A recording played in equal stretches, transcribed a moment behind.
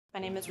My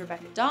name is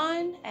Rebeka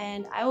Dawn,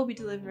 and I will be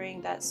delivering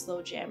that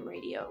slow jam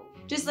radio.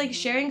 Just like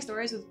sharing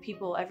stories with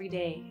people every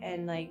day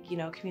and like, you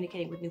know,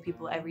 communicating with new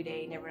people every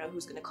day. You never know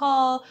who's gonna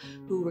call,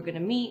 who we're gonna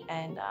meet,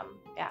 and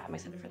yeah, I'm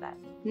excited for that.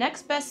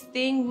 Next best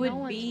thing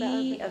would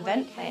be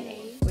event planning,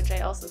 which I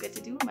also get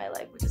to do in my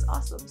life, which is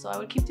awesome. So I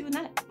would keep doing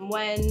that.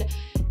 When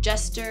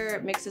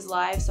Jester mixes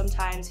live,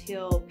 sometimes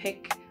he'll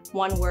pick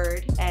one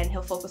word and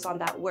he'll focus on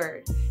that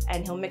word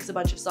and he'll mix a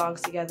bunch of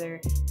songs together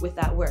with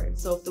that word.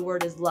 So if the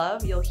word is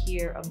love, you'll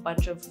hear a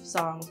bunch of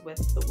songs with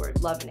the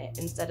word love in it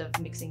instead of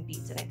mixing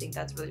beats, and I think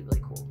that's really,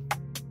 really cool.